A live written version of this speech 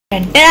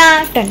टंटना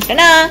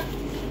टंटना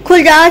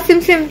खुल जा SIM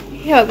SIM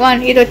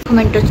भगवान ये तो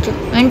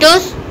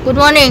मेंटोस गुड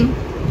मॉर्निंग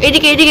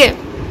এদিকে এদিকে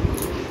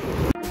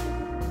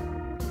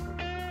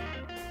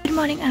good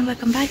morning and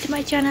welcome back to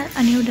my channel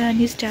a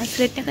new start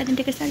so let me go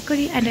and start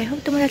করি and I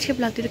hope তোমাদের আজকে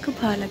ব্লগটা খুব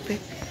ভালো লাগবে।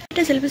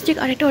 একটা সেলফি স্টিক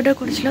আরেকটা অর্ডার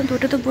করেছিলাম তো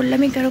ওটা তো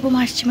বললামই কিরকম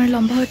আসছে মানে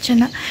লম্বা হচ্ছে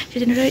না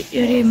সেজন্য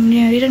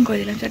রিটার্ন করে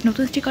দিলাম। আর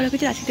নতুন স্টিক অর্ডার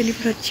করেছি আজকে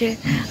ডেলিভারি হচ্ছে।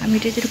 আমি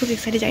এটা যেরকম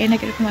এক্সাইটেড জানি না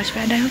কিরকম আসবে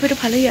and I hope এটা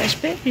ভালোই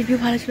আসবে। রিভিউ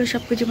ভালো ছিল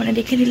সব কিছু মানে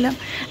দেখে নিলাম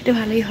এটা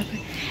ভালোই হবে।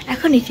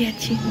 এখন নিচে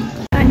যাচ্ছি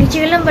আর নিচে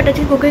গেলাম বাট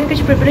আজকে কুকিং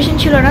কিছু প্রিপারেশন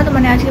ছিল না তো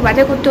মানে আজকে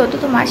বাজার করতে হতো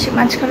তো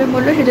মাছ খাবে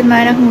বললো সেজন্য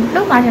মায়ের এখন উঠলো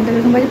মাছ আনতে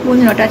এরকম বাজে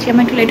 15টা আজকে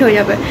আমার একটু লেট হয়ে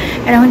যাবে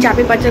আর এখন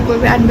চাপে বাজার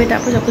করবে আনবে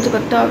তারপর সব কিছু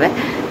করতে হবে।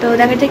 তো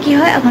দেখা যায় কী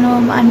হয় এখনও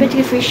আনবে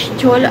থেকে ফিশ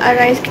ঝোল আর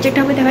রাইস যেটা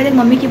হবে দেখা যায়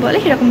মাম্মি কী বলে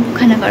সেরকম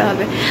খানা করা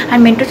হবে। আর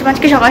মেন্টোস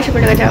মাছকে সকাল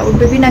সকালে গেছে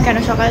উঠবেবি না কেন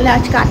সকালে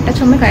আজকে 8টার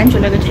সময় কারেন্ট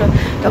চলে গেছিলো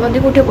তখন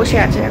থেকে উঠে বসে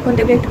আছে এখন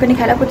দেখবে একটুখানি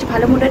খেলা করছে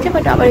ভালো মুড আছে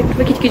বাট আবার একটু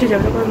কিছু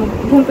যাবে তারপর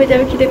ঘুম পেয়ে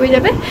যাবে খিদে পেয়ে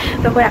যাবে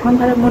তারপর এখন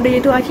ভালো মুডে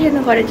যেহেতু আছে যেন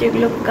ঘরে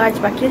যেগুলো কাজ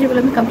বাকি আছে যেগুলো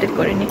আমি কমপ্লিট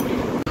করে নিই।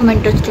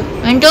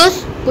 মেন্টোস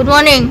গুড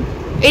মর্নিং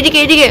এইদিকে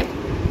এইদিকে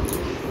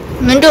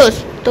মেন্টোস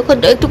তোকে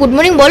একটু গুড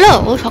মর্নিং বলো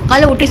ও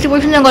সকালে উঠে এসে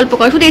বলছে না গল্প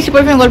করে শুধু এসে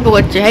বলছে গল্প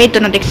করছে এই তো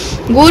না দেখ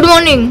গুড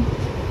মর্নিং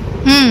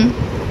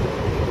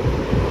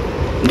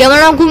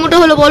কেমন ঘুমোটা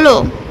হলো বলো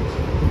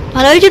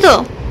ভালো হয়েছে তো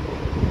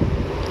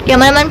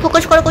ক্যামেরাম্যান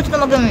ফোকাস করে করছে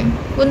তোমাকে আমি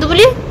বন্ধু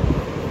বলি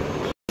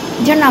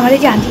যেন আমাদের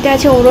যে আন্টিটা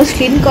আছে ও রোজ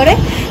ক্লিন করে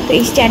তো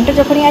এই স্ট্যান্ডটা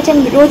যখনই আছে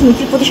আমি রোজ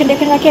মিটির পজিশন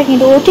এখানে রাখি আর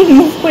কিন্তু ও ঠিক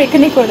মুভ করে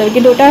এখানেই করে দেবে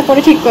কিন্তু ওটা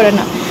পরে ঠিক করে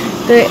না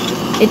তো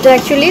এটা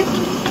অ্যাকচুয়ালি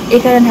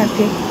এখানে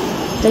থাকে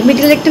তো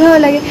মিডিল দেখতে ভালো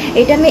লাগে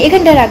এটা আমি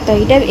এখানটায় রাখতাম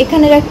এটা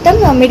এখানে রাখতাম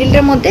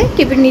মিডিলটার মধ্যে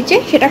টিপের নিচে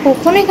সেটা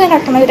কখনো এখানে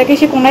রাখতাম না সেটাকে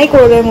সে কোনায়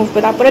করে দেবে মুভ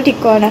করে তারপরে ঠিক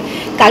করে না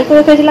কালকে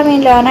রেখেছিলাম এই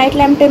নাইট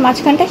ল্যাম্পের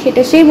মাঝখানটা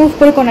সেটা সেই মুভ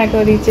করে কোনায়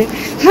করে দিচ্ছে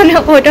মানে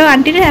ওটা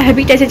আন্টির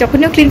হ্যাবিট আছে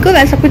যখনই ক্লিন করবে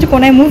সব কিছু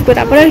কোনায় মুভ করে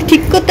তারপরে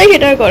ঠিক করতেই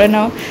সেটা করে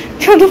না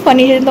শুধু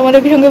ফানি সেদিন তোমাদের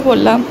সঙ্গে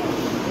বললাম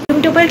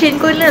রুমটা উপরে ক্লিন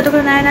করলে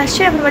যতক্ষণ নায়ন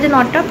আসছে এখন বাজে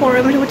 9টা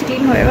 15 মিনিট মধ্যে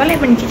ক্লিন হয়ে গেলে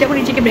এবার নিচে যাবো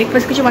নিজেকে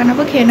ব্রেকফাস্ট কিছু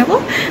বানাবো খেয়ে নেবো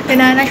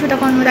নায়ন আসবে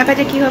তখন দেখা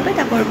যায় কী হবে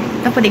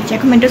তারপর দেখছি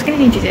এখন মেন্টোসকে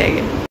নিচে যাই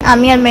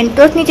আমি আর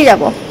মেন্টোস নিচে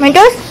যাবো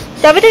মেন্টোস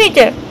যাবে তো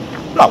নিচে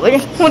বাবা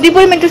মুদি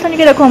পরে মেন্টোস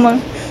নিচে দেখো আমার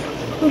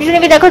নিচে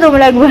নিচে দেখো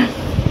তোমরা একবার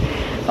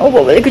ও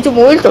বাবা কিছু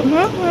বলতো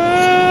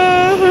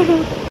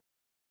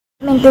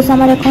মেন্টোস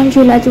আমার এখন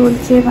ঝুলা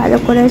ঝুলছে ভালো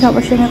করে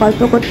সবার সঙ্গে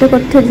গল্প করতে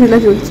করতে ঝুলা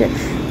ঝুলছে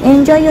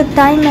এনজয় ইউর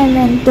টাইম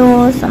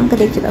মেন্টোস আমাকে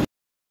দেখছি দাও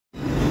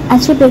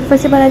আজকে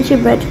ব্রেকফাস্টে বানাচ্ছি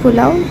ব্রেড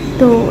পোলাও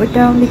তো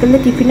ওটা বিকেলে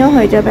টিফিনেও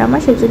হয়ে যাবে আমার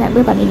সেই জন্য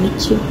একবার বানিয়ে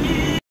নিচ্ছি।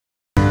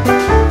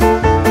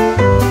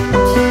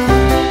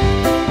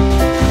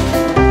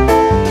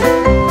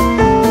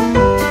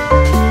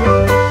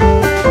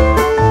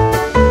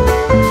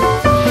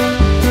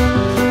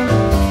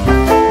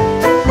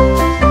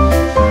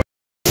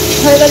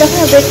 হয়ে গেল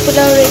এখন ব্রেড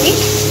পোলাও রেডি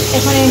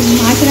এখন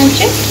মাছ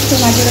আনছে তো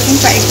মাছের এখন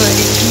ফ্রাই করে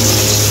দিচ্ছি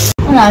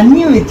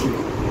রান্নি হয়েছে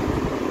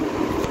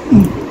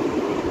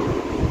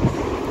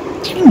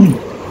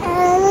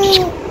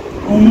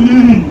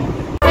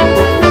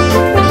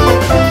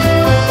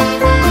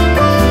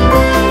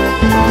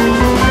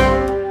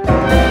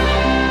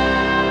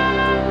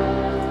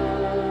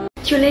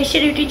চলে এসে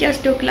ডিউটি জাস্ট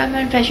ঢুকলাম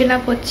আর ফ্যাশন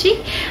আপ হচ্ছি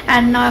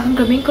অ্যান্ড না এখন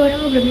গ্রুমিং করে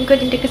নেবো গ্রুমিং করে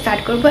দিনটাকে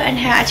স্টার্ট করবো অ্যান্ড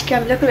হ্যাঁ আজকে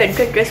আমি যখন রেড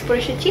রেড ড্রেস পরে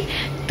এসেছি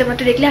তোমরা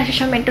তো দেখলে আসার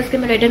সময় মেন্টোসকে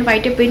আমি রেড অ্যান্ড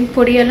হোয়াইটে প্রিন্ট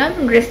পরিয়ে এলাম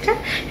ড্রেসটা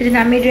সেজন্য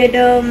আমি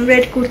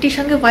রেড কুর্তির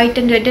সঙ্গে হোয়াইট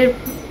অ্যান্ড রেডের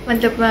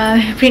মতলব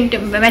প্রিন্ট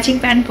ম্যাচিং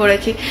প্যান্ট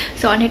পরেছি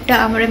সো অনেকটা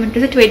আমার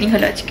মেন্টোসে ট্রেনিং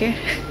হলো আজকে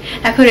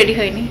এখন রেডি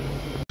হয়নি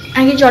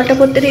আগে জলটা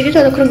পড়তে দিয়ে দিই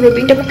ততক্ষণ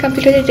গ্রুমিংটা আমার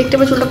কমপ্লিট হয়ে যায় দেখতে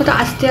পাবো চুলটা কত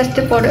আস্তে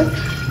আস্তে পড়ে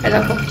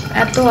দেখো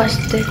এত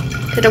আস্তে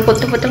সেটা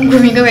করতে করতে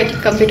গ্রুমিংও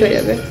কমপ্লিট হয়ে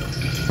যাবে।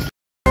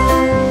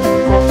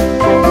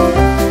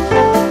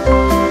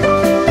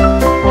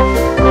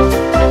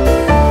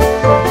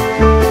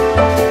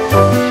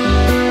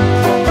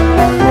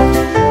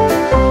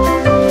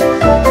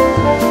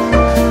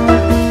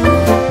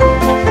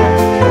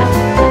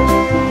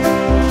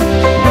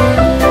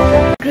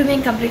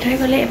 কমপ্লিট হয়ে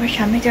গেলে এবার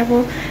সামনে যাবো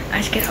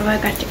আজকে আবার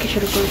কাজ থেকে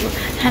শুরু করবো।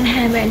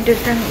 হ্যাঁ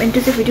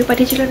মেন্টোসের ভিডিও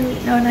পাঠিয়েছিল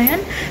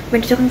নয়ন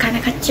মেন্টোস যখন খানা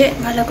খাচ্ছে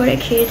ভালো করে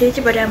খেয়ে দিয়েছে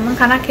বাট এমন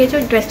খানা খেয়েছে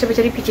ড্রেসটা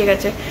বেচারি ভিজে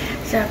গেছে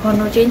এখন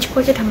ও চেঞ্জ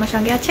করছে ঠাম্মার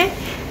সঙ্গে আছে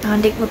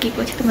দেখবো কী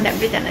করছে তোমার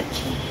আপডেট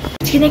জানাচ্ছি।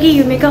 আজকে নাকি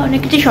ইউমিকা অনেক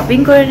কিছু শপিং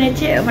করে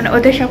এনেছে মানে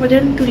ওদের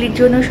সাবধান তুলির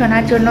জন্য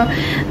সোনার জন্য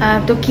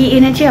তো কি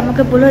এনেছে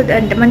আমাকে বলো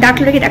মানে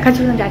ডাকলো নাকি দেখার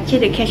জন্য যাচ্ছি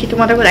দেখে আসি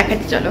তোমাদেরকে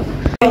দেখাতে চলো।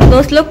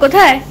 দোষ লোক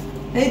কোথায়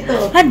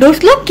হ্যাঁ দোষ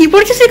লোক কি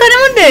পড়ছে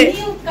সেখানের মধ্যে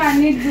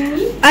কানের দুল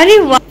আরে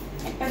বাহ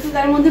একটা তো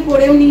তার মধ্যে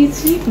পরেও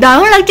নিয়েছি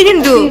দারুণ লাগছে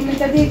কিন্তু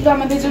এটা দিয়ে একটু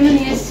আমাদের জন্য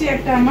নিয়ে এসেছি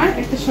একটা আমার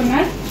একটা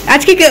সোনার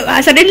আজকে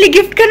সাডেনলি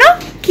গিফট কেন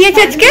কি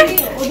আছে আজকে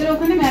ওদের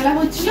ওখানে মেলা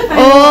হচ্ছিল তাই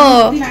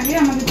দিন আগে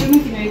আমাদের জন্য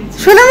কিনে এনেছি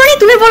সোনামণি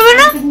তুমি বলবে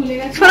না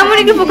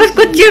সোনামণিকে ফোকাস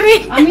করছি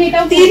আমি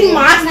এটাও 3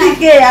 মাস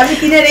থেকে আমি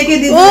কিনে রেখে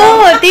দিয়েছি ও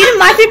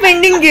 3 মাসের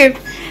পেন্ডিং গিফট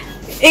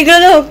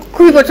এগুলো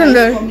খুবই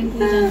পছন্দের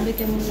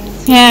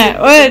হ্যাঁ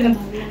ওই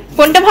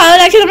কোনটা ভালো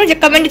লাগছে তোমরা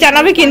কমেন্টে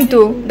জানাবে কিন্তু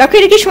দেখো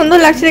এটা কি সুন্দর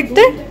লাগছে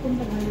দেখতে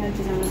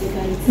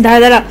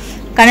দাঁড়া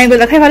কানের গুলো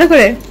দেখাই ভালো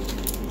করে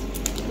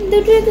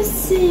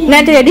না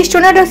তো রেডিশ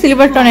টোন আর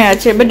সিলভার টোনে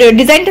আছে, বাট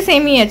ডিজাইনটা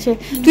সেমই আছে।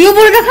 তুইও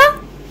পরে দেখা।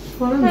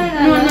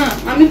 না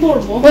আমি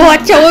পরবো। ও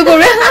আচ্ছা, ওই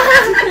করবে।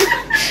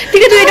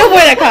 ঠিক আছে, তুই এটাও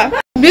পরে দেখা।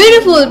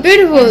 Beautiful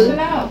beautiful.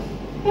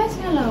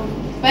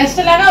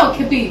 প্যাচটা লাগাও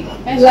খেপি।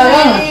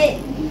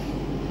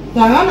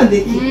 লাগাও না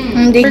দেখি।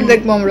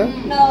 দেখবো আমরা।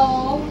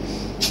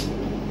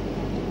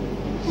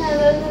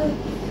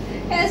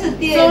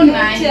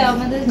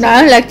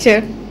 দারুণ লাগছে।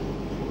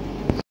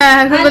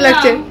 হ্যাঁ সুন্দর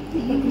লাগছে।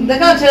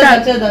 দেখাও,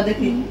 ছেড়ে দাও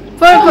দেখি।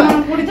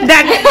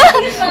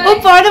 ও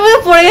পরে মধ্যে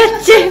পড়ে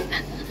যাচ্ছে।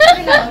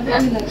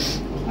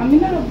 আমি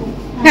লাগাবো।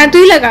 হ্যাঁ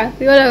তুই লাগা,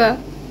 তুইও লাগা।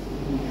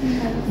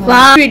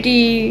 বাহ প্রিটি।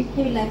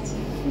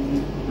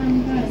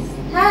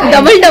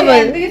 Double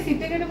double.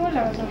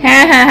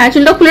 হ্যাঁ হ্যাঁ হ্যাঁ,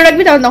 চুলটা খুলে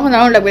রাখবি, তখন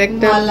দারুণ লাগবে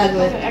দেখতে।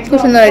 খুব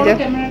সুন্দর হয়েছে।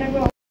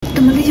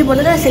 তোমাকে যে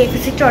বলে না সেলফি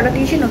স্টিকটা অর্ডার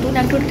দিয়েছি, নতুন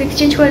একটা ওটা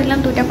এক্সচেঞ্জ করে দিলাম,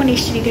 তো এটা এখন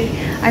এসছি দিকে।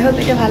 আই হোপ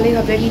এটা ভালোই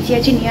হবে। নিচে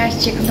আছি, নিয়ে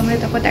আসছি, এখন তোমাদের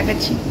তখন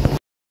দেখাচ্ছি।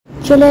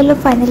 চলে এলো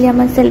ফাইনালি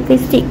আমার selfie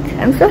stick.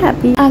 I am so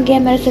happy. আগে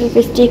আমার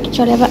সেলফি স্টিক,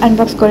 চলে আবার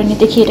আনবক্স করে নিই,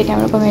 দেখি এটা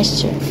কেমন রকম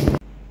এসছে।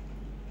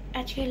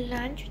 আজকে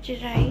লাঞ্চ হচ্ছে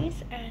rice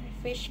and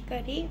fish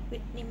curry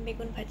with নিম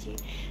বেগুন ভাজি।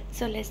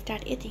 So let's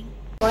start eating.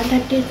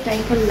 1:30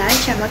 time for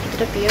lunch. আমার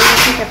কিছুটা পেয়ে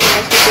গেছে, তারপর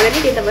লাঞ্চটা করে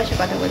নিই, দিয়ে তারপর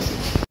কথা বলছি।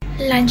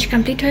 লাঞ্চ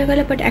কমপ্লিট হয়ে গেল,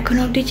 বাট এখন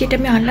অবধি যেটা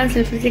আমি আনলাম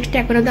সেলফি স্টিকটা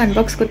এখন অবধি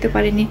আনবক্স করতে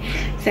পারিনি।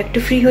 সো একটু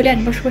ফ্রি হলে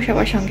আনবক্স করবো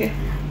সবার সঙ্গে।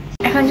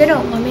 এখন জানো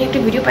আমি একটা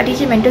ভিডিও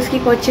পাঠিয়েছি, মেন্টোস কী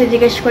করছে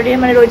জিজ্ঞেস করে,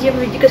 মানে রোজই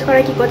জিজ্ঞেস করা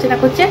কী করছে না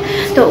করছে।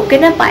 তো ওকে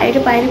না পায়ের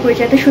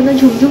করেছে, এত সুন্দর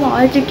ঝুমঝুম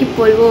আওয়াজ হচ্ছে, কী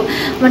বলবো,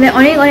 মানে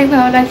অনেক অনেক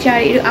ভালো লাগছে।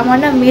 আর আমার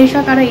না মেয়ের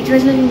শখ, আর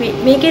ইন্টারন্যাশনাল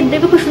মেয়েকে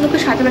দেবে খুব সুন্দর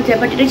করে সাজানো যায়,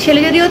 বাট এটা ছেলে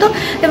যদি হতো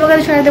তো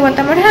আমাকে সাজাতে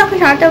পারতাম। মানে হ্যাঁ ওকে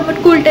সাজাতে, বাট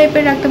কুল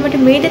টাইপের রাখতাম, বাট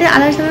মেয়েদের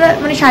আলাদা আলাদা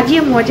মানে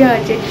সাজিয়ে মজা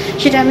আছে,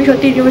 সেটা আমি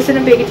সত্যি ইউনিভার্সে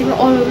পেয়ে গেছি। আমি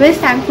অলওয়েজ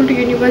থ্যাঙ্কফুল টু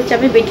ইউনিভার্স।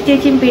 আমি বেটি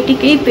চেয়েছি, আমি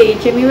বেটিকেই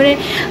পেয়েছি। আমি মানে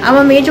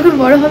আমার মেয়ে যখন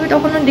বড় হবে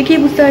তখন দেখেই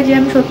বুঝতে পারি যে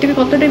আমি সত্যি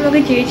কতটাই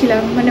ওকে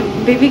চেয়েছিলাম, মানে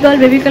বেবি গার্লে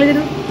যেন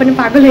মানে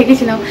পাগল হয়ে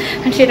গেছিলাম।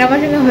 আর সেটা আমার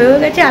সঙ্গে হয়েও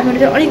গেছে, আমি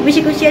ওদের অনেক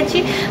বেশি খুশি আছি।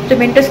 তো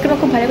মেন্টোসকে আমার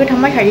খুব ভালো করে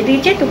ঠাম্মা সাজিয়ে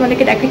দিয়েছে,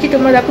 তোমাদেরকে দেখাচ্ছি।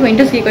 তোমরা দেখো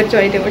মেন্টোস কী করছো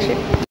বাড়িতে বসে।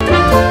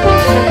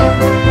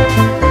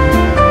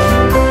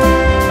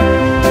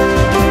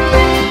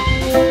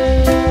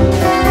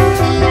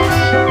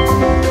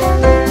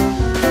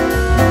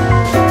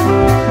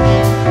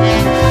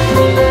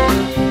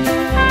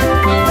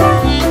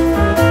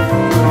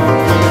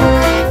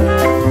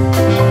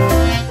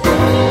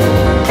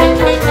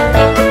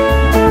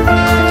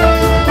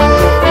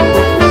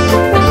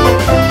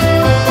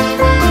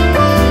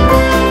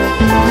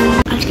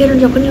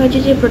 যখনই হচ্ছে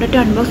যে প্রোডাক্টটা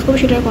আনবক্স করবো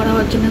সেটা করা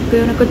হচ্ছে না,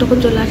 কেউ না কেউ তখন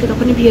চলে আসে,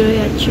 তখনই ভিড় হয়ে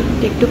যাচ্ছে।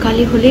 একটু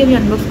খালি হলেই আমি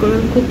আনবক্স করবো,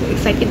 খুব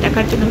এক্সাইটেড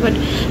দেখার জন্য, বাট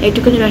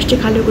একটুখানি রাস্টে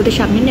খালি ওদের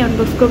সামনে নিয়ে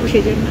আনবক্স করবো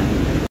সেই জন্য।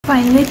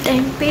 ফাইনালি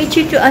টাইম পেয়েছি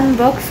টু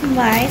আনবক্স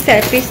মাই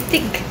সেলফি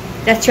স্টিক।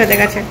 যাচ্ছে ওদের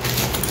কাছে,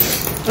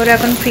 ওরা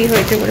এখন ফ্রি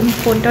হয়েছে বলে আমি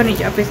ফোনটাও নিয়ে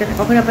যাবো,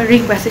 কখন আবার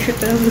রিং বাসে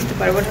সেটা বুঝতে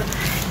পারবো না।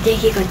 দেখি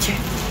কী করছে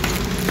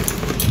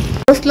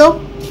বসলো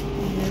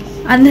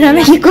अंधेरा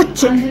में ही कुछ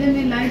अंधेरे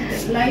में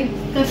लाइट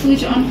का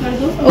स्विच ऑन कर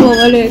दो। ओ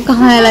बोले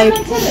कहाँ है लाइट?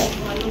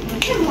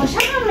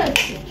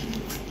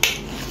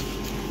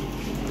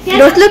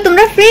 दोस्त लोग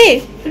तुमरा फ्री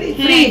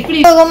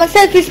फ्री होगा मत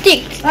सेल्फी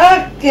स्टिक।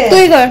 ओके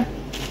তুই কর।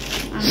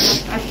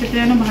 আজকে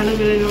ট্রেনে ভালো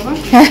বেরে যাবে।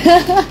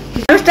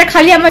 দোস্তা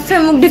খালি আমার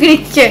সাথে মুখ ঢেকে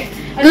নিচ্ছে,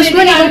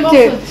 দুশমনি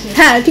করছে।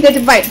 হ্যাঁ ঠিক আছে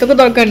বাই, তোকে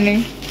দরকার নেই।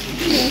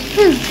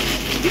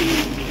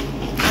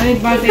 আরে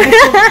বাদ,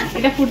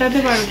 এটা ফুটাতে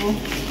পারবো।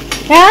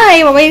 হ্যাঁ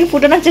এই বাবা এই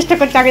ফুটানোর চেষ্টা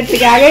করছে আগের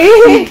থেকে। আগে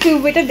তুই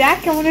এটা দেখ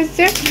কেমন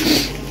হচ্ছে।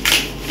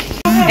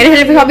 এটা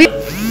সেলফি হবে।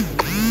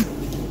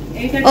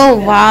 ও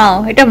ওয়াও,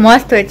 এটা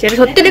মস্ত হয়েছে, এটা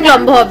সত্যি ঠিক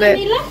লম্বা হবে।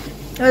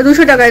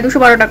 200 টাকায়,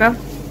 212 টাকা,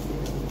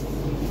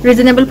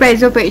 রিজনেবল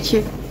প্রাইসও পেয়েছি।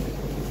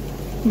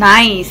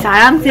 নাইস,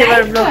 আরামসে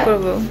এবার ব্লগ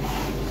করবো।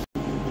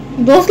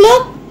 दोस्त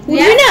लोग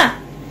उठिए ना।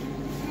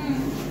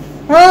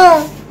 हाँ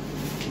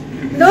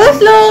दोस्त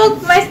लोग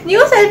माय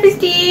न्यू सेल्फी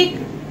स्टिक।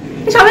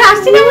 সবাই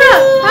আসছে না আমরা?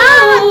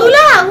 হ্যাঁ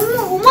তুলা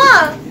উমা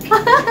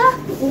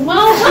উমা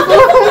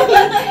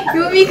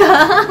ইউমিকা,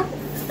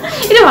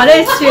 এটা ভালো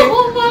এসছে।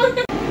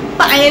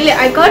 Finally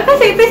I got my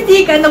selfie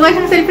stick. আর তোমার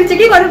সঙ্গে সেলফি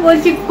স্টিকই কথা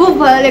বলছি, খুব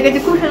ভালো লেগেছে,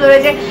 খুব সুন্দর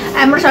হয়েছে।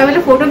 আমরা সবাই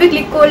মিলে ফটো বি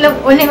ক্লিক করলাম,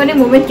 অনেক অনেক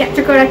মুভমেন্ট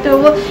ক্যাপচার করে রাখতে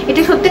পারবো।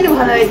 এটা সত্যি খুব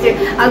ভালো হয়েছে।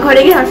 আর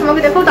ঘরে গিয়ে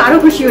হাসমাকে দেখো তো আরো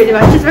খুশি হয়ে যাবে,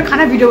 আজকে সবাই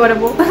খানা ভিডিও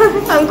বানাবো।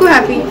 আমি খুব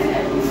হ্যাপি।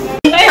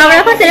 আমরা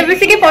এখন সেলফি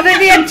স্টিকে ফটো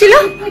দিয়ে যাচ্ছিল,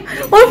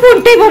 ওর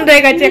ফোনটাই বন্ধ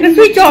হয়ে গেছে, এখন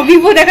সুইচ অফ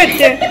ভিভো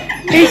দেখাচ্ছে।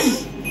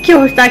 কি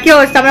অবস্থা কি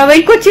অবস্থা, আমরা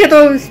ওয়েট করছি তো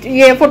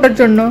ইয়ে ফটোর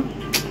জন্য।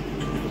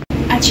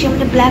 আজকে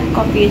আমরা ব্ল্যাক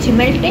কফি আছে,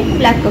 মেল্টে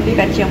ব্ল্যাক কফি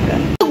খাচ্ছি আমরা।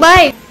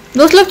 বাই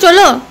দোস্ত লোক,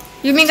 চলো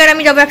ইউমিকা আর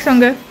আমি যাবো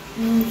একসঙ্গে।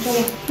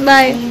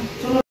 বাই।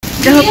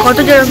 দেখো কত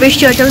জোর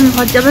বৃষ্টি হচ্ছে, আমি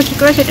ঘর যাবো কি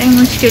করে সেটাই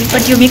মুশকিল,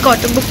 বাট ইউমিকা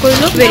অটো বুক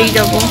করলো, বেরিয়ে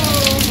যাবো।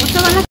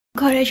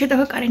 ঘরে এসে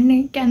দেখো কারেন্ট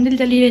নেই, ক্যান্ডেল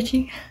জ্বালিয়েছি।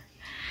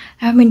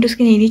 আর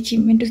মিন্টুসকে নিয়ে নিচ্ছি,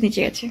 মিন্টুস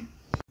নিচে গেছে।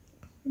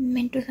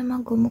 মেন্টোস আমার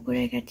ঘুমো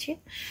করে গেছে,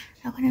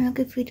 এখন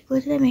আমাকে ফিট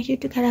করেছিলাম, এসে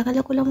একটু খেলা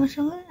করলাম আমার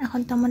সঙ্গে। এখন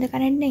তো আমাদের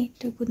কারেন্ট নেই,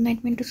 তো গুড নাইট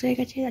মেন্টোস হয়ে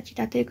গেছে। যাচ্ছি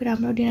তাড়াতাড়ি করে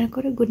আমরাও ডিনার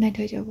করে গুড নাইট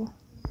হয়ে যাবো।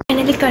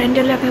 ফাইনালি কারেন্ট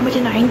এলো, এখন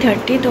হচ্ছে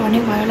 9:30। তো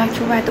অনেক ভালো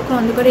লাগছে বা এতক্ষণ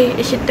অন্ধকারে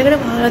শীতটা করে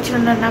ভালো লাগছিল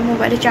না, না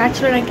মোবাইলে চার্জ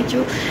ছিল না কিছু,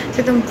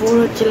 একদম বোর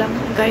হচ্ছিলাম।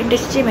 কারেন্ট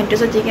এসেছে,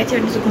 মেন্টেসও জেগে আছে,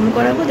 মেন্টেসও ঘুমো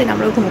করাবো, দেন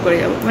আমরাও ঘুমো করে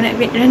যাবো, মানে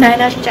নাই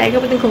না আসলে জায়গা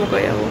পর্যন্ত ঘুমো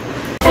করে যাবো।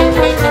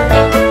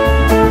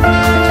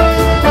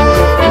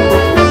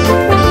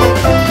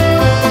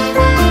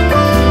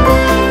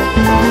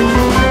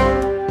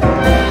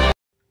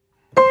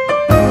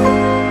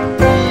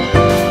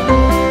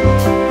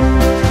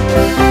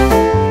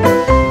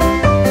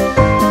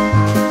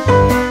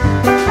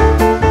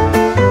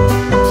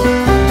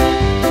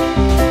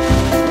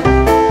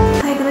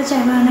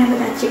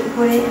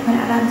 উপরে এখন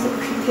আরামসে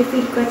বসে বসে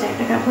ফিল করে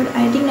চারটা কাপড়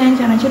আই থিঙ্ক নাইন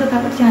জানা ছিল,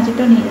 কাপড়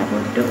চাঁচিটাও নিয়ে যাবো,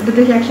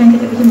 দুটো একসঙ্গে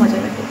খেতে বেশি মজা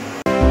লাগে।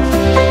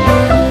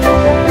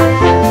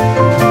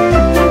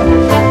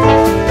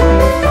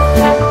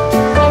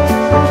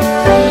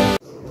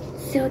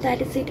 সো দ্যাট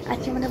ইজ ইট,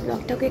 আজকে আমরা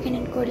ব্লগটাকে এখানে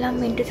এন্ড করলাম।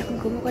 মিন্টু যখন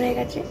ঘুমো করে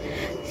গেছে,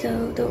 সো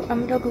তো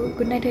আমরা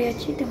গুড নাইট হয়ে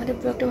যাচ্ছি। তো আমাদের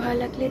ব্লগটা ভালো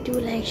লাগলে do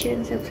like share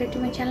and subscribe to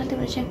my channel.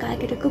 তোমাদের সঙ্গে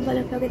কালকে খুব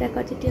ভালো ব্লগে দেখা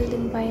হচ্ছে। টিল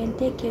দিন by and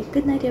take care,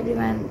 good night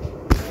everyone.